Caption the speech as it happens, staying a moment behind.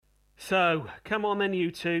So, come on then,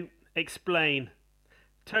 you two. Explain.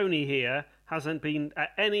 Tony here hasn't been at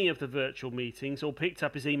any of the virtual meetings or picked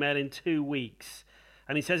up his email in 2 weeks.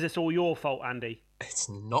 And he says it's all your fault, Andy. It's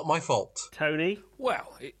not my fault. Tony?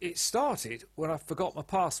 Well, it started when I forgot my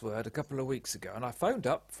password a couple of weeks ago and I phoned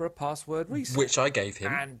up for a password reset. Which I gave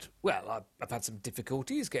him. And, well, I've had some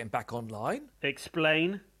difficulties getting back online.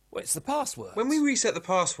 Explain. Well, it's the password. When we reset the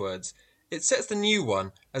passwords, it sets the new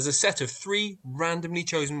one as a set of 3 randomly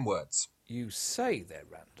chosen words. You say they're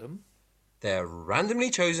random. They're randomly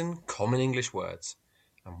chosen common English words.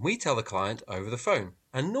 And we tell the client over the phone.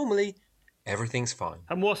 And normally, everything's fine.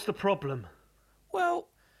 And what's the problem? Well,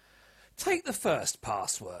 take the first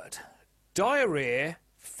password. Diarrhea,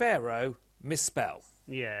 Pharaoh, misspell.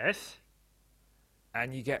 Yes.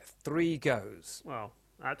 And you get 3 goes. Well,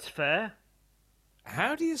 that's fair.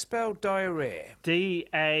 How do you spell diarrhea?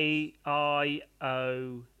 D-A-I-O-A-I-A.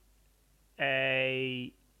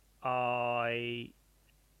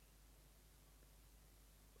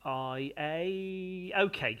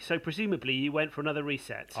 Okay, so presumably you went for another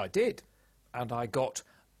reset. I did. And I got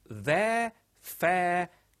their fair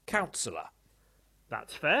counsellor.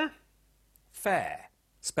 That's fair. Fair.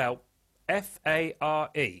 Spelled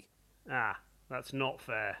F-A-R-E. Ah, that's not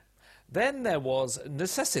fair. Then there was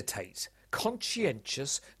necessitate,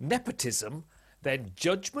 conscientious, nepotism, then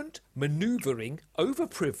judgment, manoeuvring,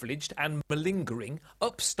 overprivileged and malingering,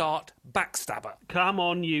 upstart, backstabber. Come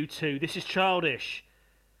on, you two. This is childish.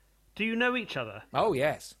 Do you know each other? Oh,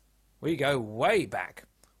 yes. We go way back.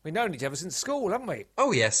 We've known each other since school, haven't we?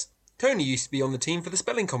 Oh, yes. Tony used to be on the team for the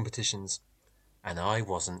spelling competitions. And I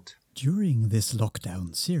wasn't. During this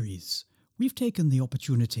lockdown series, we've taken the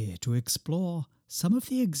opportunity to explore some of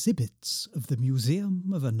the exhibits of the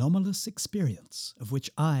Museum of Anomalous Experience, of which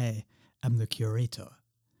I am the curator.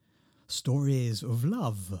 Stories of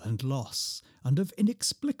love and loss, and of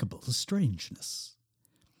inexplicable strangeness.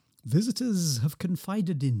 Visitors have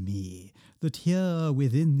confided in me that here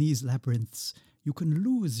within these labyrinths you can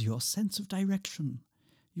lose your sense of direction,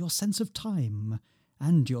 your sense of time,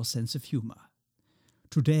 and your sense of humour.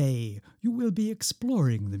 Today you will be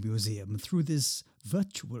exploring the museum through this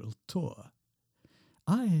virtual tour.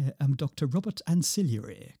 I am Dr. Robert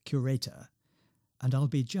Ancillary, curator, and I'll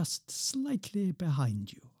be just slightly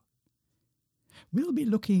behind you. We'll be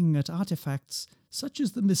looking at artefacts such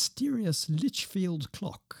as the mysterious Lichfield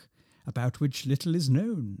clock, about which little is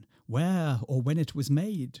known, where or when it was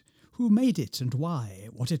made, who made it and why,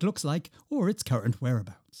 what it looks like, or its current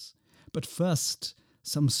whereabouts. But first,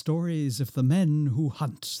 some stories of the men who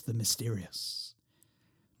hunt the mysterious.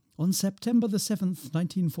 On September the 7th,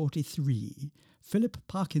 1943, Philip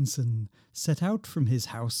Parkinson set out from his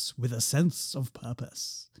house with a sense of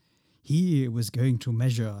purpose. He was going to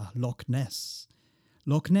measure Loch Ness.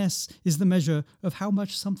 Loch Ness is the measure of how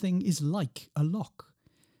much something is like a loch.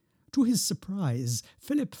 To his surprise,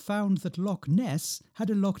 Philip found that Loch Ness had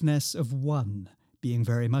a Loch Ness of 1, being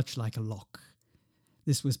very much like a loch.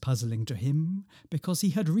 This was puzzling to him, because he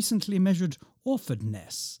had recently measured Orford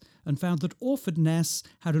Ness, and found that Orford Ness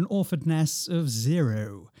had an Orford Ness of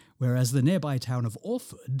 0, whereas the nearby town of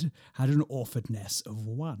Orford had an Orford Ness of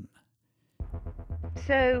 1.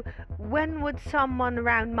 So, when would someone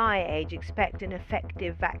around my age expect an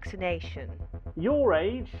effective vaccination? Your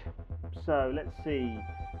age? So, let's see.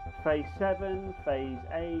 Phase 7, Phase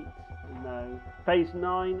 8, no. Phase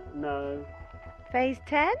 9, no. Phase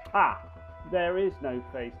 10? Ah, there is no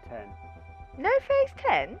Phase 10. No Phase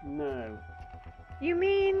 10? No. You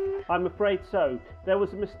mean... I'm afraid so. There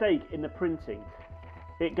was a mistake in the printing.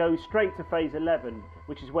 It goes straight to Phase 11,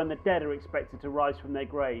 which is when the dead are expected to rise from their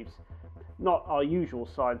graves. Not our usual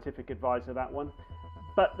scientific advisor, that one.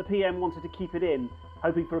 But the PM wanted to keep it in,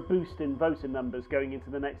 hoping for a boost in voter numbers going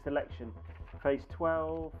into the next election. Phase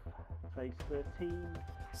 12, Phase 13,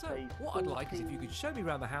 So, Phase what I'd like is if 14. you could show me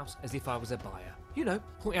around the house as if I was a buyer. You know,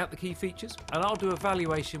 point out the key features, and I'll do a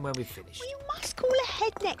valuation when we've finished. Well, you must call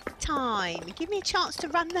ahead next time. Give me a chance to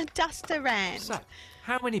run the dust around. So,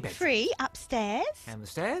 how many bedrooms? 3 upstairs. And the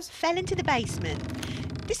stairs? Fell into the basement.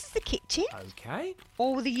 This is the kitchen. Okay.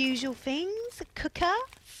 All the usual things. A cooker,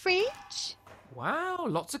 fridge. Wow,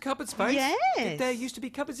 lots of cupboard space. Yes. Did there used to be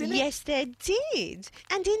cupboards in it? Yes, there did.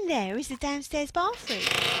 And in there is the downstairs bathroom.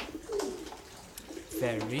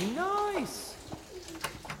 Very nice.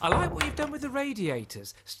 I like what you've done with the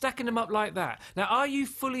radiators, stacking them up like that. Now, are you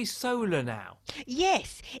fully solar now?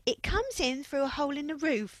 Yes, it comes in through a hole in the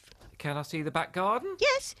roof. Can I see the back garden?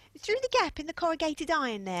 Yes, through the gap in the corrugated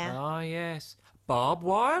iron there. Ah, yes. Barbed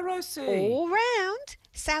wire, I see. All round.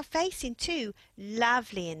 South facing too.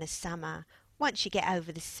 Lovely in the summer. Once you get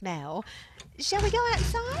over the smell. Shall we go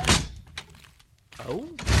outside? Oh.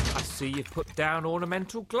 I see you've put down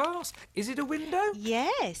ornamental glass. Is it a window?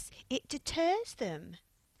 Yes, it deters them.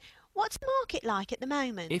 What's the market like at the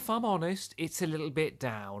moment? If I'm honest, it's a little bit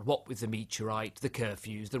down. What with the meteorite, the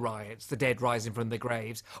curfews, the riots, the dead rising from their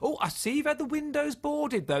graves. Oh, I see you've had the windows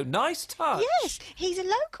boarded, though. Nice touch. Yes, he's a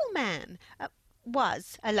local man.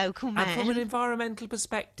 Was a local man. And from an environmental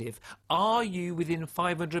perspective, are you within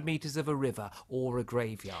 500 metres of a river or a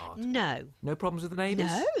graveyard? No. No problems with the neighbours?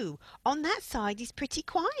 No. On that side, he's pretty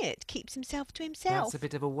quiet. Keeps himself to himself. That's a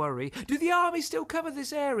bit of a worry. Do the army still cover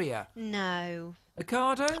this area? No.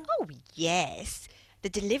 Ocado? Oh, yes. The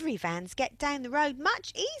delivery vans get down the road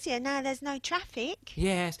much easier now there's no traffic.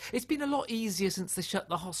 Yes, it's been a lot easier since they shut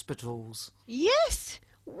the hospitals. Yes.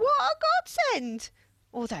 What a godsend.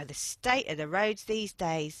 Although the state of the roads these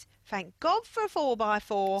days. Thank God for a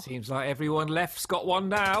 4x4. Seems like everyone left's got one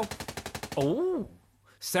now. Oh,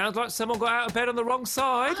 sounds like someone got out of bed on the wrong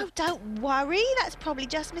side. Oh, don't worry. That's probably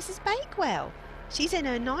just Mrs. Bakewell. She's in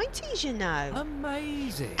her 90s, you know.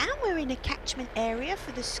 Amazing. And we're in a catchment area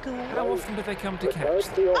for the school. How often do they come to catch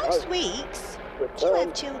them? Most weeks. Do you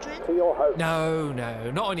have children? No,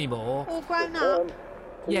 not anymore. All grown up?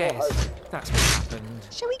 Yes, that's what happened.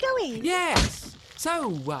 Shall we go in? Yes.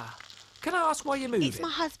 So, can I ask why you're moving? It's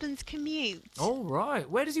my husband's commute. All right.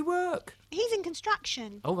 Where does he work? He's in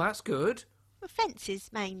construction. Oh, that's good.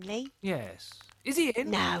 Fences, mainly. Yes. Is he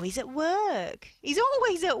in? No, he's at work. He's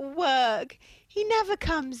always at work. He never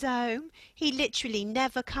comes home. He literally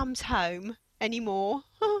never comes home anymore.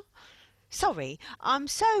 Sorry, I'm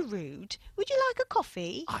so rude. Would you like a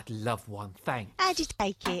coffee? I'd love one, thanks. How'd you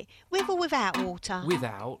take it? With or without water?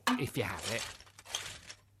 Without, if you have it.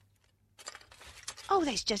 Oh,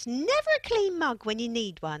 there's just never a clean mug when you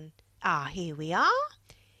need one. Ah, here we are.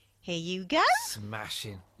 Here you go.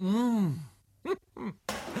 Smashing.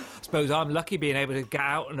 Suppose I'm lucky being able to get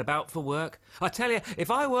out and about for work. I tell you, if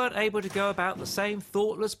I weren't able to go about the same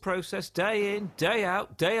thoughtless process day in, day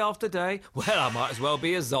out, day after day, well, I might as well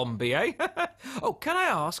be a zombie, eh? Oh, can I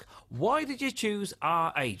ask, why did you choose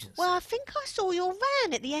our agency? Well, I think I saw your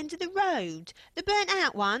van at the end of the road, the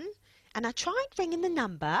burnt-out one. And I tried ringing the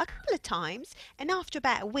number a couple of times, and after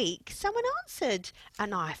about a week, someone answered.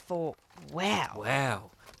 And I thought,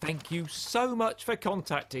 Well, thank you so much for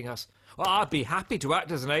contacting us. Well, I'd be happy to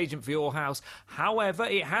act as an agent for your house. However,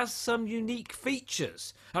 it has some unique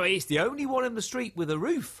features. I mean, it's the only one in the street with a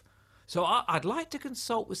roof. So I'd like to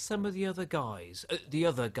consult with some of the other guys. The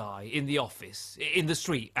other guy in the office, in the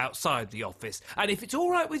street outside the office. And if it's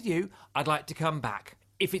all right with you, I'd like to come back.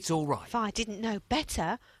 If it's all right. if I didn't know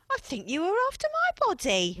better, I think you were after my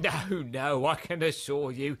body. No, I can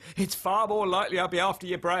assure you. It's far more likely I'll be after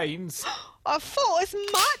your brains. I thought as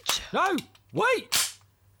much. No, wait!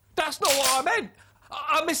 That's not what I meant!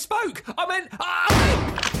 I misspoke! I meant...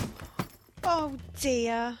 Oh,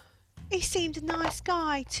 dear. He seemed a nice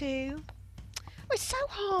guy, too. It's so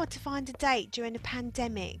hard to find a date during a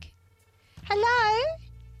pandemic. Hello?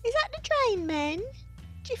 Is that the drain men?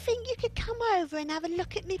 Do you think you could come over and have a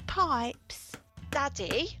look at me pipes?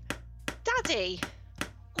 Daddy? Daddy?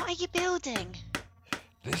 What are you building?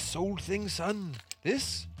 This old thing, son.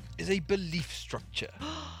 This is a belief structure.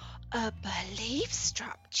 A belief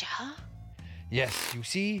structure? Yes, you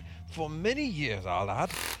see, for many years, our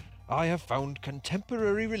lad, I have found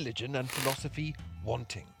contemporary religion and philosophy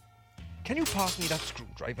wanting. Can you pass me that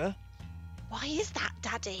screwdriver? Why is that,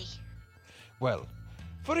 Daddy? Well,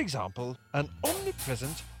 for example, an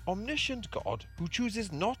omnipresent, omniscient God who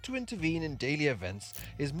chooses not to intervene in daily events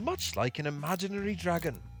is much like an imaginary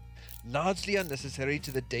dragon, largely unnecessary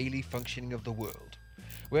to the daily functioning of the world,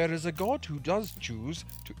 whereas a God who does choose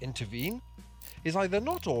to intervene is either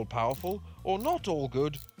not all-powerful or not all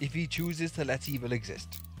good if he chooses to let evil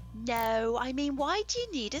exist. No, I mean, why do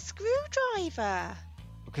you need a screwdriver?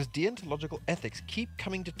 Because deontological ethics keep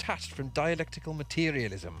coming detached from dialectical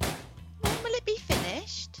materialism. When will it be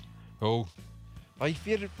finished? Oh, I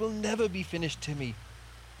fear it will never be finished, Timmy.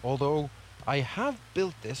 Although I have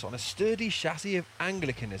built this on a sturdy chassis of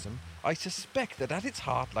Anglicanism, I suspect that at its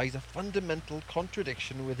heart lies a fundamental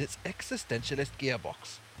contradiction with its existentialist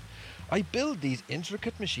gearbox. I build these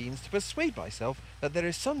intricate machines to persuade myself that there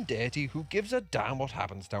is some deity who gives a damn what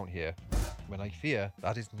happens down here, when I fear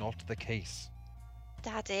that is not the case.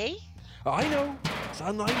 Daddy? I know,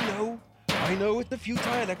 son, I know. I know it's a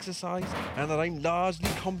futile exercise, and that I'm largely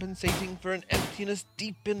compensating for an emptiness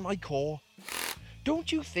deep in my core.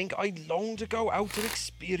 Don't you think I long to go out and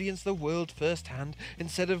experience the world firsthand,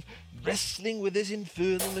 instead of wrestling with this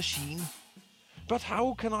infernal machine? But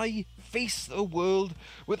how can I face the world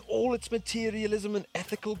with all its materialism and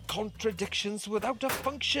ethical contradictions without a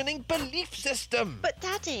functioning belief system. But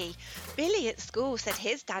Daddy, Billy at school said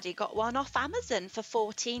his daddy got one off Amazon for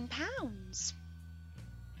 £14.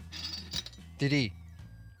 Did he?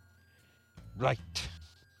 Right.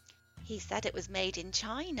 He said it was made in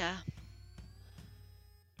China.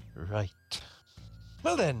 Right.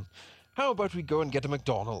 Well then, how about we go and get a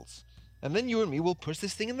McDonald's? And then you and me will push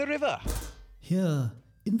this thing in the river. Here,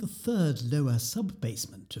 in the third lower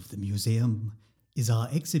sub-basement of the museum, is our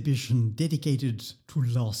exhibition dedicated to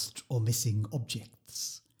lost or missing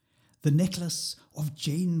objects. The necklace of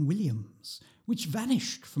Jane Williams, which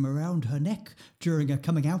vanished from around her neck during a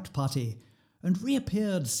coming-out party and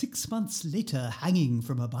reappeared 6 months later hanging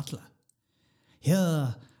from a butler.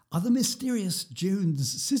 Here are the mysterious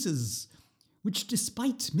Jones scissors, which,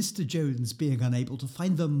 despite Mr. Jones being unable to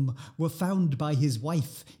find them, were found by his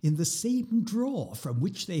wife in the same drawer from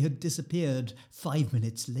which they had disappeared 5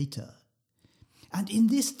 minutes later. And in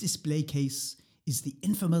this display case is the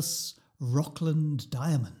infamous Rockland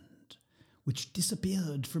diamond, which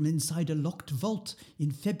disappeared from inside a locked vault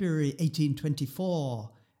in February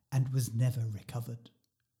 1824 and was never recovered.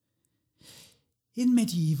 In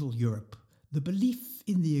medieval Europe, the belief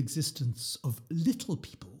in the existence of little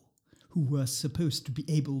people who were supposed to be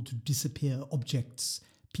able to disappear objects,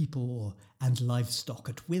 people, and livestock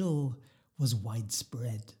at will was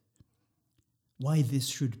widespread. Why this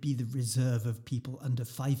should be the reserve of people under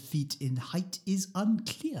 5 feet in height is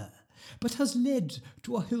unclear, but has led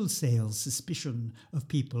to a wholesale suspicion of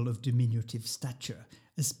people of diminutive stature,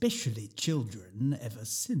 especially children, ever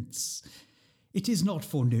since. It is not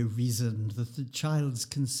for no reason that the child's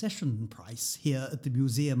concession price here at the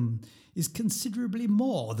museum is considerably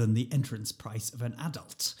more than the entrance price of an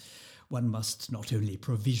adult. One must not only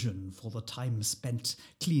provision for the time spent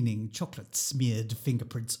cleaning chocolate-smeared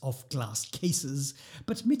fingerprints off glass cases,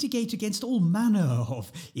 but mitigate against all manner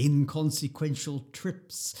of inconsequential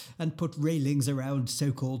trips and put railings around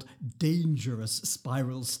so-called dangerous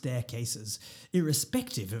spiral staircases,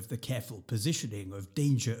 irrespective of the careful positioning of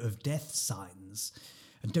danger of death signs.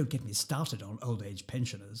 And don't get me started on old age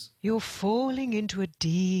pensioners. You're falling into a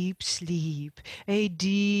deep sleep, a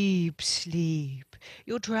deep sleep.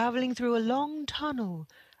 You're travelling through a long tunnel,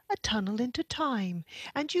 a tunnel into time,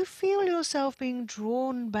 and you feel yourself being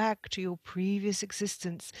drawn back to your previous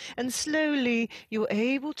existence, and slowly you're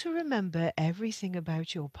able to remember everything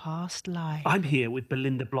about your past life. I'm here with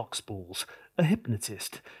Belinda Bloxballs, a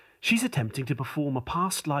hypnotist. She's attempting to perform a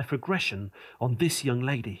past life regression on this young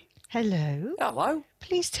lady. Hello? Hello,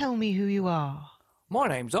 Please tell me who you are. my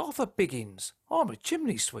name's Arthur Biggins. I'm a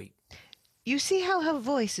chimney sweep. You see how her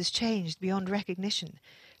voice has changed beyond recognition.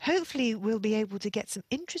 Hopefully we'll be able to get some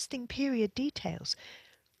interesting period details.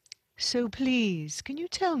 So please, can you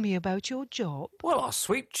tell me about your job? Well, I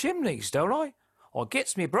sweep chimneys, don't I? I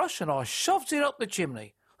gets me brush and I shoves it up the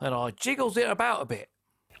chimney, and I jiggles it about a bit.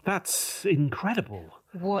 That's incredible.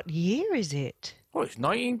 What year is it? Well, it's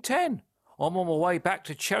 1910. I'm on my way back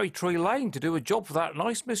to Cherry Tree Lane to do a job for that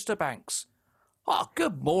nice Mr. Banks. Ah,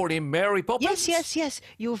 good morning, Mary Poppins. Yes.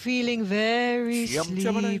 You're feeling very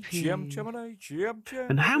sleepy.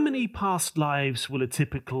 And how many past lives will a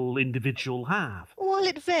typical individual have? Well,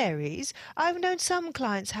 it varies. I've known some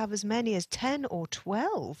clients have as many as 10 or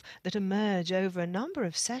 12 that emerge over a number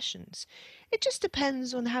of sessions. It just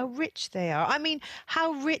depends on how rich they are. I mean,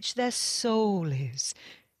 how rich their soul is.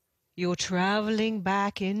 You're travelling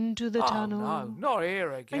back into the tunnel. No, not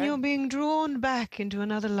here again. And you're being drawn back into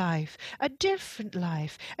another life, a different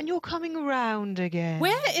life, and you're coming round again.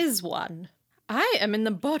 Where is one? I am in the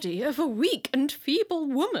body of a weak and feeble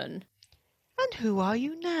woman. And who are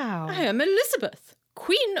you now? I am Elizabeth,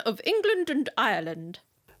 Queen of England and Ireland.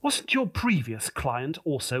 Wasn't your previous client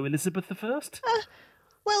also Elizabeth I?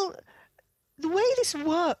 Well, the way this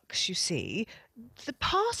works, you see, the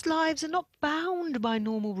past lives are not bound by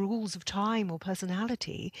normal rules of time or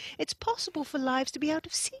personality. It's possible for lives to be out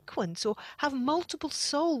of sequence or have multiple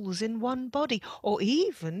souls in one body or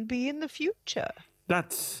even be in the future.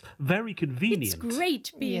 That's very convenient. It's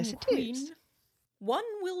great being Yes, it queen. is. One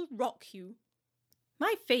will rock you.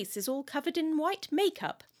 My face is all covered in white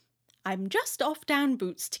makeup. I'm just off down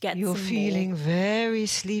boots to get You're some feeling more. very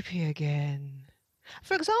sleepy again.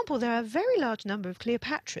 For example, there are a very large number of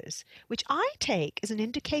Cleopatras, which I take as an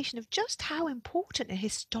indication of just how important a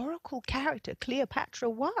historical character Cleopatra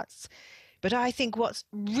was. But I think what's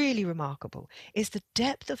really remarkable is the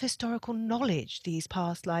depth of historical knowledge these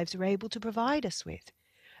past lives are able to provide us with.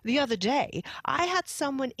 The other day, I had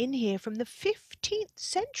someone in here from the 15th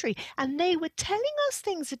century, and they were telling us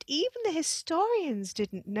things that even the historians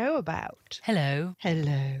didn't know about. Hello.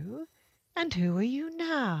 Hello. And who are you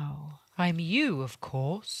now? I'm you, of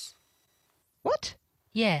course. What?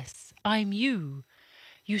 Yes, I'm you.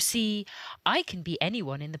 You see, I can be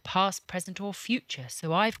anyone in the past, present or future,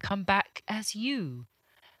 so I've come back as you.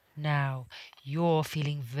 Now, you're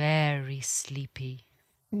feeling very sleepy.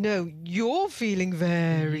 No, you're feeling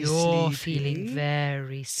very sleepy. You're feeling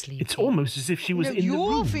very sleepy. It's almost as if she was No, in the you're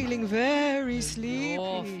room. feeling very sleepy.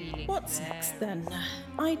 You're feeling What's very- next then?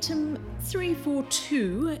 Item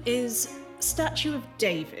 342 is Statue of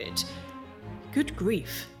David. Good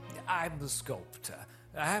grief. I'm the sculptor.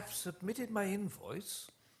 I have submitted my invoice.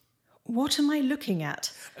 What am I looking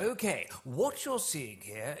at? Okay, what you're seeing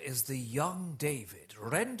here is the young David,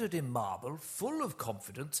 rendered in marble, full of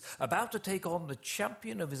confidence, about to take on the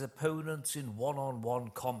champion of his opponents in one-on-one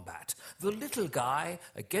combat. The little guy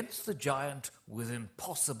against the giant with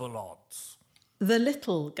impossible odds. The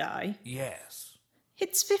little guy. Yes.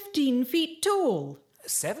 It's 15 feet tall.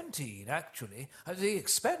 17, actually. The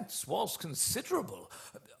expense was considerable.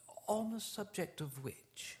 On the subject of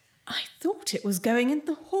which? I thought it was going in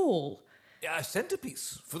the hall. A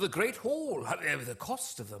centrepiece for the Great Hall. The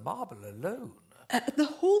cost of the marble alone. The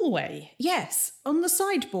hallway, yes, on the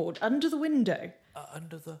sideboard, under the window.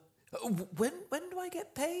 Under the... when do I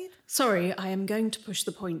get paid? Sorry, I am going to push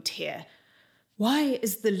the point here. Why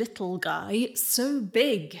is the little guy so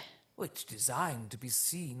big? Well, it's designed to be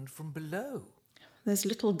seen from below. There's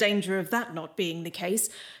little danger of that not being the case.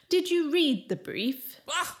 Did you read the brief?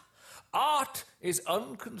 Art is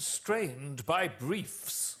unconstrained by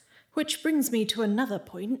briefs. Which brings me to another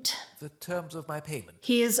point. The terms of my payment.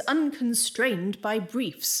 He is unconstrained by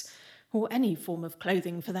briefs, or any form of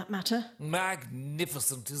clothing for that matter.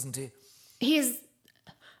 Magnificent, isn't he? He is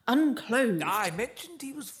unclothed. I mentioned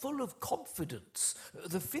he was full of confidence.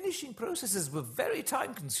 The finishing processes were very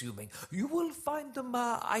time-consuming. You will find them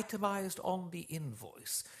itemized on the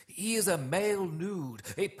invoice. He is a male nude,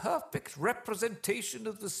 a perfect representation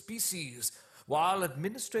of the species. While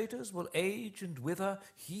administrators will age and wither,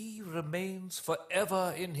 he remains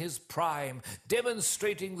forever in his prime,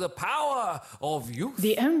 demonstrating the power of youth.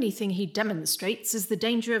 The only thing he demonstrates is the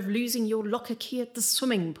danger of losing your locker key at the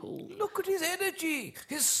swimming pool. Look at his energy,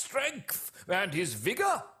 his strength, and his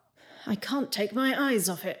vigour. I can't take my eyes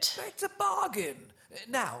off it. It's a bargain.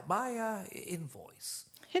 Now, my invoice.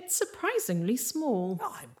 It's surprisingly small.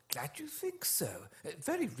 Oh, I'm glad you think so.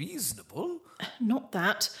 Very reasonable. Not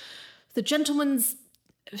that. The gentleman's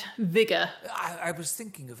vigour. I was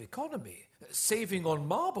thinking of economy, saving on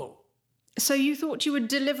marble. So you thought you would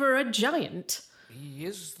deliver a giant? He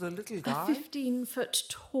is the little guy. A 15-foot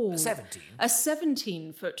tall. 17. A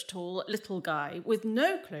 17-foot tall little guy with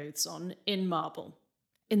no clothes on in marble.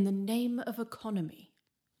 In the name of economy.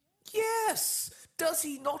 Yes! Does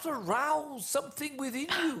he not arouse something within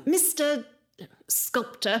you? Mr.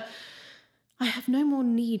 Sculptor, I have no more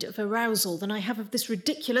need of arousal than I have of this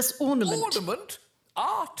ridiculous ornament. Ornament?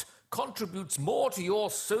 Art contributes more to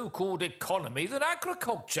your so-called economy than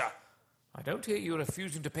agriculture. I don't hear you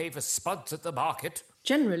refusing to pay for spuds at the market.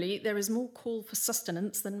 Generally, there is more call for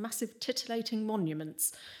sustenance than massive titillating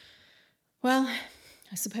monuments. Well,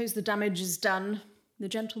 I suppose the damage is done. The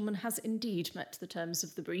gentleman has indeed met the terms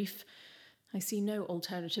of the brief. I see no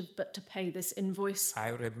alternative but to pay this invoice. I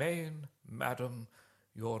remain, madam,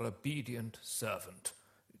 your obedient servant.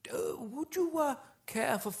 Would you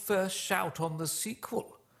care for first shout on the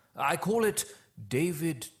sequel? I call it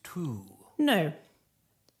David 2. No.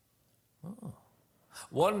 Oh.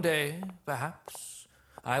 One day, perhaps,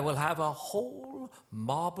 I will have a whole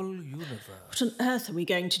marble universe. What on earth are we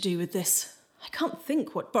going to do with this? I can't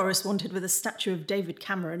think what Boris wanted with a statue of David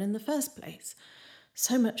Cameron in the first place.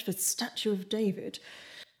 So much for Statue of David.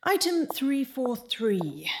 Item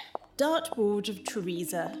 343. Dartboard of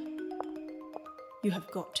Teresa. You have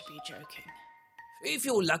got to be joking. If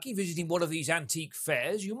you're lucky visiting one of these antique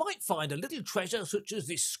fairs, you might find a little treasure such as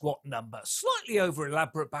this squat number. Slightly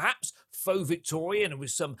over-elaborate, perhaps, faux Victorian and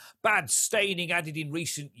with some bad staining added in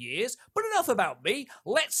recent years. But enough about me.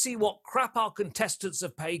 Let's see what crap our contestants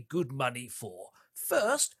have paid good money for.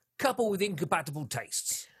 First, couple with incompatible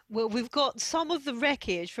tastes. Well, we've got some of the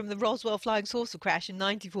wreckage from the Roswell flying saucer crash in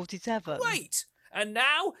 1947. Wait! And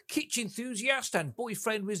now, kitsch enthusiast and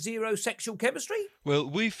boyfriend with zero sexual chemistry? Well,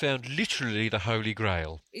 we found literally the Holy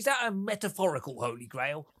Grail. Is that a metaphorical Holy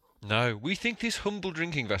Grail? No, we think this humble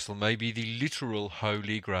drinking vessel may be the literal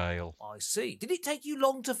Holy Grail. I see. Did it take you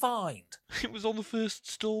long to find? It was on the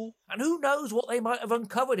first stall. And who knows what they might have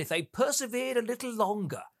uncovered if they persevered a little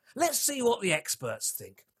longer. Let's see what the experts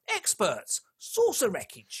think. Experts, saucer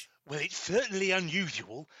wreckage. Well, it's certainly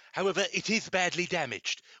unusual. However, it is badly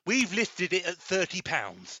damaged. We've listed it at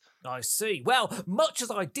 £30. I see. Well, much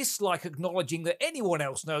as I dislike acknowledging that anyone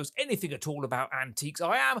else knows anything at all about antiques,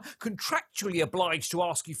 I am contractually obliged to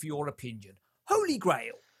ask you for your opinion. Holy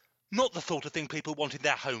Grail. Not the sort of thing people want in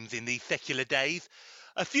their homes in these secular days.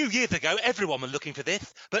 A few years ago, everyone was looking for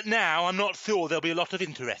this, but now I'm not sure there'll be a lot of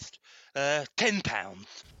interest. £10.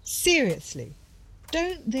 Seriously,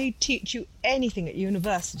 don't they teach you anything at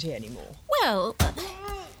university anymore? Well,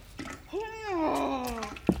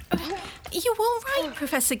 you all right,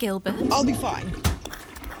 Professor Gilbert? I'll be fine.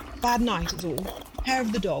 Bad night is all. Hair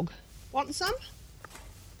of the dog. Want some?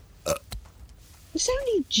 It's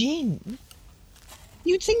only gin.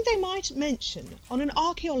 You'd think they might mention on an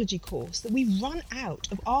archaeology course that we've run out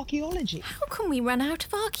of archaeology. How can we run out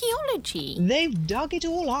of archaeology? They've dug it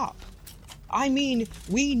all up. I mean,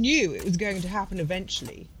 we knew it was going to happen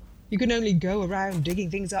eventually. You can only go around digging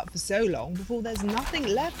things up for so long before there's nothing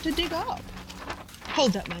left to dig up.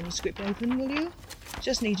 Hold that manuscript open, will you?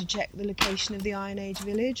 Just need to check the location of the Iron Age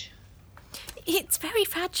village. It's very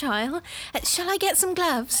fragile. Shall I get some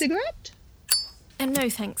gloves? Cigarette? No,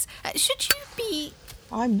 thanks. Should you be...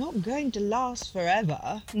 I'm not going to last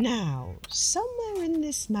forever. Now, somewhere in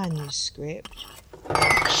this manuscript...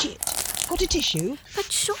 Shit! Got a tissue?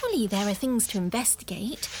 But surely there are things to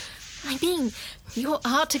investigate. I mean, your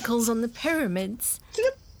articles on the pyramids.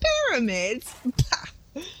 The pyramids?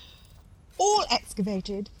 All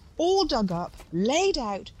excavated, all dug up, laid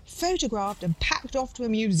out, photographed and packed off to a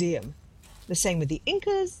museum. The same with the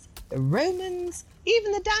Incas, the Romans,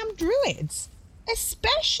 even the damn Druids.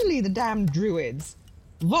 Especially the damn Druids.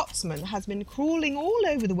 Watsman has been crawling all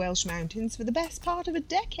over the Welsh mountains for the best part of a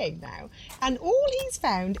decade now, and all he's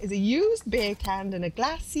found is a used beer can and a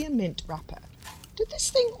Glacier mint wrapper. Did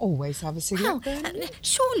this thing always have a cigarette burner?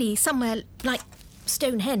 Surely somewhere like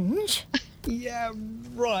Stonehenge. Yeah,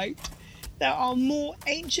 right. There are more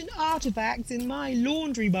ancient artefacts in my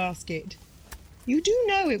laundry basket. You do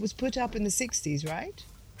know it was put up in the 60s, right?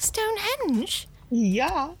 Stonehenge?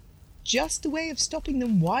 Yeah, just a way of stopping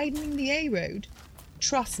them widening the A road.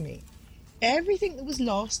 Trust me, everything that was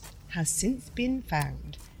lost has since been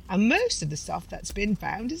found, and most of the stuff that's been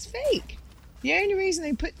found is fake. The only reason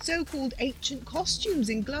they put so-called ancient costumes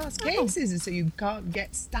in glass cases is so you can't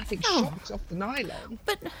get static shocks off the nylon.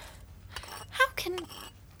 But how can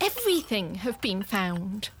everything have been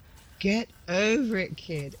found? Get over it,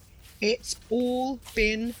 kid. It's all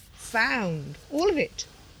been found. All of it.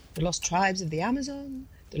 The lost tribes of the Amazon,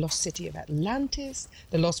 the lost city of Atlantis,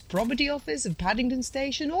 the lost property office of Paddington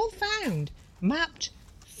Station, all found, mapped,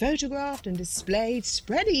 photographed and displayed,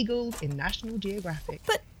 spread-eagled in National Geographic.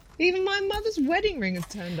 But even my mother's wedding ring has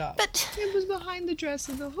turned up. But it was behind the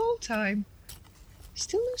dresser the whole time.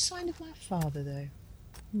 Still no sign of my father,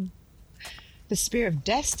 though. The Spear of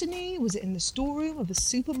Destiny, was it in the storeroom of a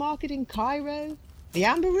supermarket in Cairo? The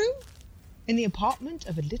Amber Room? In the apartment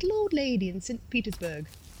of a little old lady in St. Petersburg?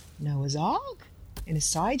 Noah's Ark? In a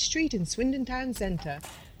side street in Swindon Town Centre?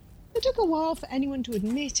 It took a while for anyone to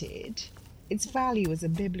admit it. Its value as a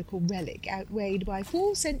biblical relic outweighed by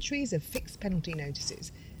 4 centuries of fixed penalty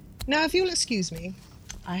notices. Now, if you'll excuse me,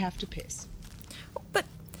 I have to piss. But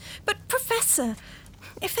Professor,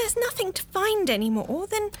 if there's nothing to find anymore,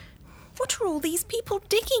 then what are all these people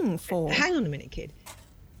digging for? Hang on a minute, kid.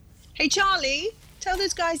 Hey, Charlie, tell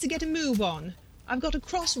those guys to get a move on. I've got a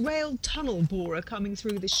cross-rail tunnel borer coming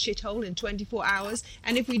through this shithole in 24 hours,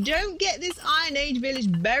 and if we don't get this Iron Age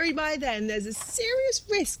village buried by then, there's a serious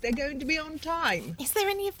risk they're going to be on time. Is there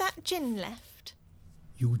any of that gin left?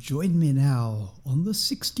 You join me now on the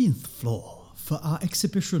 16th floor for our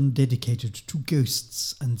exhibition dedicated to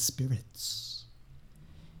ghosts and spirits.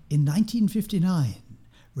 In 1959,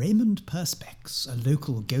 Raymond Perspex, a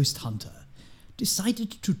local ghost hunter,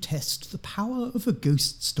 decided to test the power of a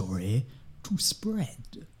ghost story to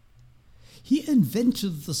spread. He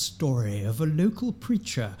invented the story of a local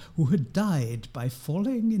preacher who had died by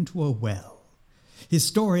falling into a well. His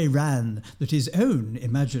story ran that his own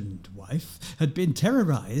imagined wife had been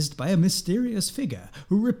terrorized by a mysterious figure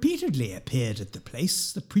who repeatedly appeared at the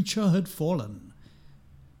place the preacher had fallen.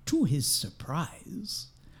 To his surprise,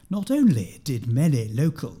 not only did many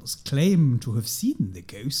locals claim to have seen the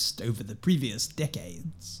ghost over the previous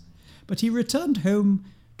decades, but he returned home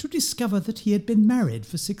to discover that he had been married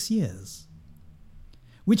for 6 years.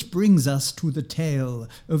 Which brings us to the tale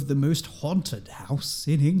of the most haunted house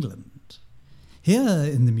in England. Here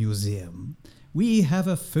in the museum, we have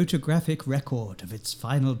a photographic record of its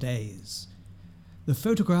final days. The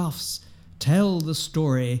photographs tell the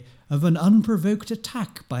story of an unprovoked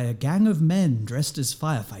attack by a gang of men dressed as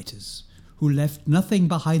firefighters, who left nothing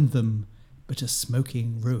behind them but a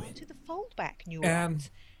smoking ruin. To the foldback neurons.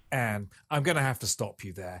 Anne, I'm going to have to stop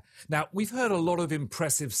you there. Now, we've heard a lot of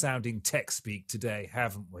impressive-sounding tech speak today,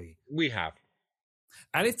 haven't we? We have.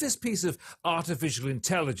 And if this piece of artificial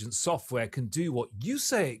intelligence software can do what you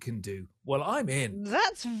say it can do, well, I'm in.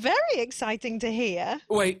 That's very exciting to hear.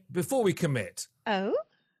 Wait, before we commit. Oh?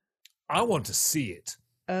 I want to see it.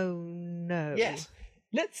 Oh, no. Yes,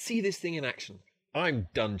 let's see this thing in action. I'm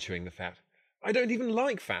done chewing the fat. I don't even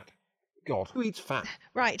like fat. God, who eats fat?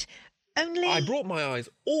 Right, only... I brought my eyes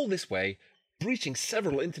all this way, breaching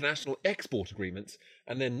several international export agreements,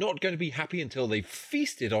 and they're not going to be happy until they've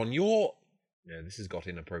feasted on your... No, this has got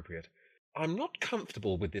inappropriate. I'm not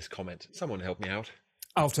comfortable with this comment. Someone help me out.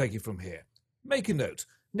 I'll take it from here. Make a note.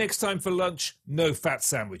 Next time for lunch, no fat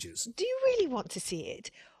sandwiches. Do you really want to see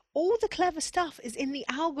it? All the clever stuff is in the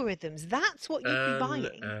algorithms. That's what you'd be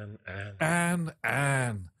buying.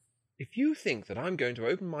 Anne. If you think that I'm going to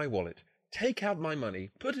open my wallet, take out my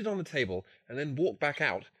money, put it on the table, and then walk back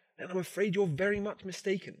out, then I'm afraid you're very much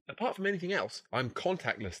mistaken. Apart from anything else, I'm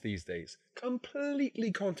contactless these days.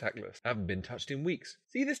 Completely contactless. Haven't been touched in weeks.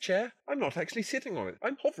 See this chair? I'm not actually sitting on it.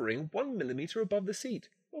 I'm hovering 1 millimetre above the seat.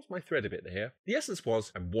 Lost my thread a bit here. The essence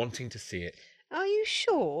was, I'm wanting to see it. Are you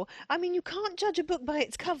sure? I mean, you can't judge a book by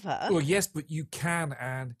its cover. Well, yes, but you can,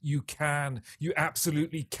 Anne. You can. You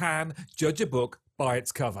absolutely can judge a book by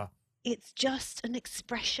its cover. It's just an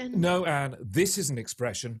expression. No, Anne, this is an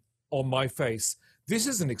expression on my face. This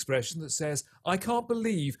is an expression that says, I can't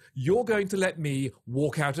believe you're going to let me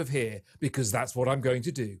walk out of here, because that's what I'm going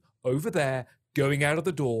to do. Over there, going out of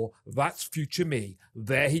the door, that's future me.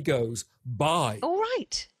 There he goes. Bye. All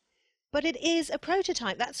right. But it is a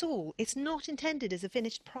prototype, that's all. It's not intended as a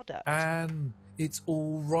finished product. Anne, it's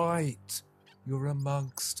all right. You're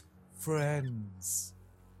amongst friends.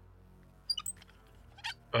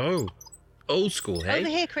 Oh, old school, hey? Over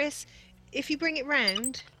here, Chris. If you bring it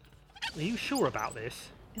round... Are you sure about this?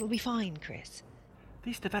 It'll be fine, Chris.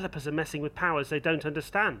 These developers are messing with powers they don't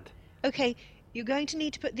understand. OK, you're going to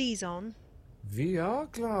need to put these on.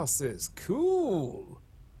 VR glasses, cool.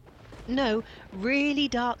 No, really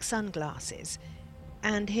dark sunglasses.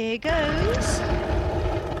 And here goes.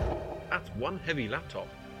 That's one heavy laptop.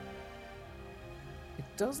 It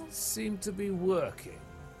doesn't seem to be working.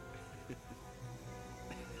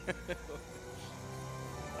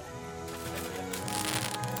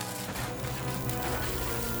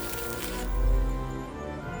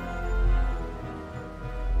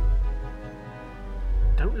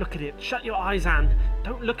 Don't look at it. Shut your eyes, Anne.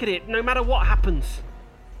 Don't look at it, no matter what happens.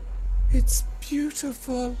 It's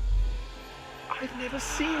beautiful. I've never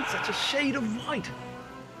seen such a shade of white.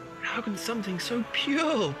 How can something so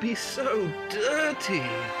pure be so dirty?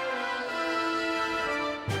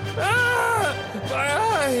 Ah! My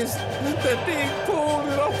eyes! They're being pulled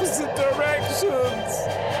in opposite directions!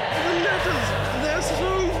 The letters, they're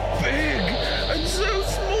so big and so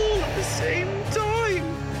small at the same time.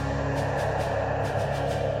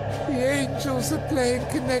 The angels are playing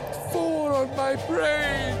Connect 4 on my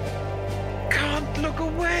brain. Can't look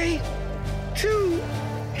away. Too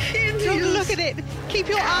hideous. Don't look at it. Keep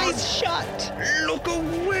your eyes shut. Look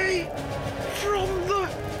away from the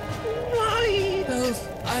light. Those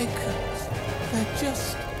icons, they're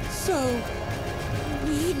just so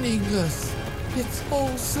meaningless. It's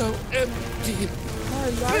all so empty. My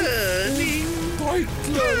life is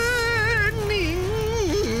pointless. Burning.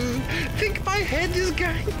 Think my head is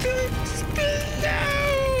going to explode.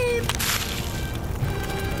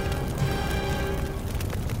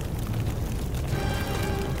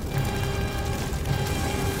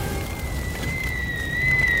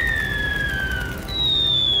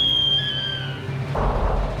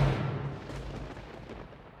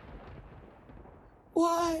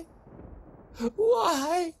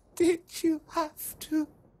 Why did you have to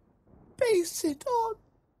base it on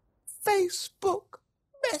Facebook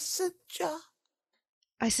Messenger?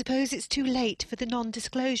 I suppose it's too late for the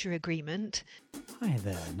non-disclosure agreement. Hi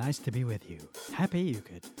there, nice to be with you. Happy you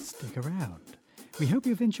could stick around. We hope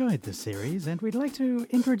you've enjoyed this series, and we'd like to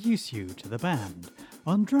introduce you to the band.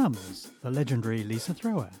 On drums, the legendary Lisa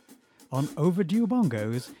Thrower. On overdue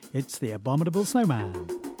bongos, it's the Abominable Snowman.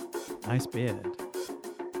 Nice beard.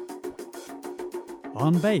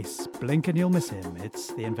 On bass, blink and you'll miss him,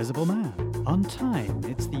 it's the Invisible Man. On time,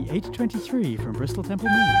 it's the 8023 from Bristol Temple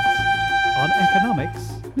Meads. On economics,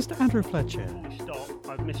 Mr. Andrew Fletcher. Stop,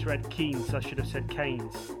 I've misread Keynes, I should have said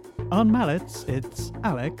Keynes. On mallets, it's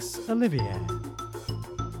Alex Olivier.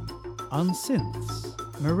 On synths,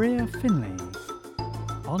 Maria Finley.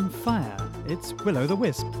 On fire, it's Willow the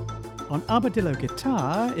Wisp. On armadillo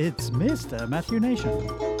guitar, it's Mr. Matthew Nation.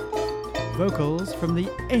 vocals from the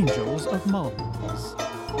Angels of Mons.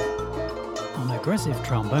 On aggressive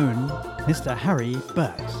trombone, Mr. Harry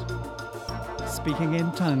Burt. Speaking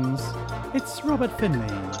in tongues, it's Robert Finlay.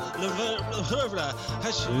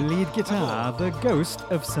 Lead guitar, the ghost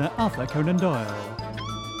of Sir Arthur Conan Doyle.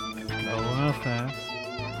 Oh, Arthur.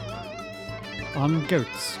 On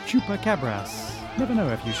goats, Chupacabras. Never know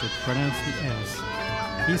if you should pronounce the S.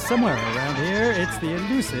 He's somewhere around here. It's the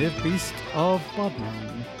elusive beast of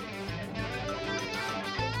Bodmin.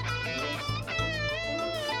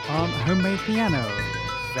 On homemade piano,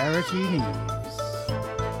 Verity Neves.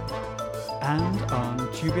 And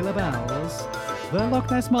on tubular bells, the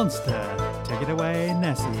Loch Ness Monster. Take it away,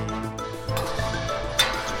 Nessie.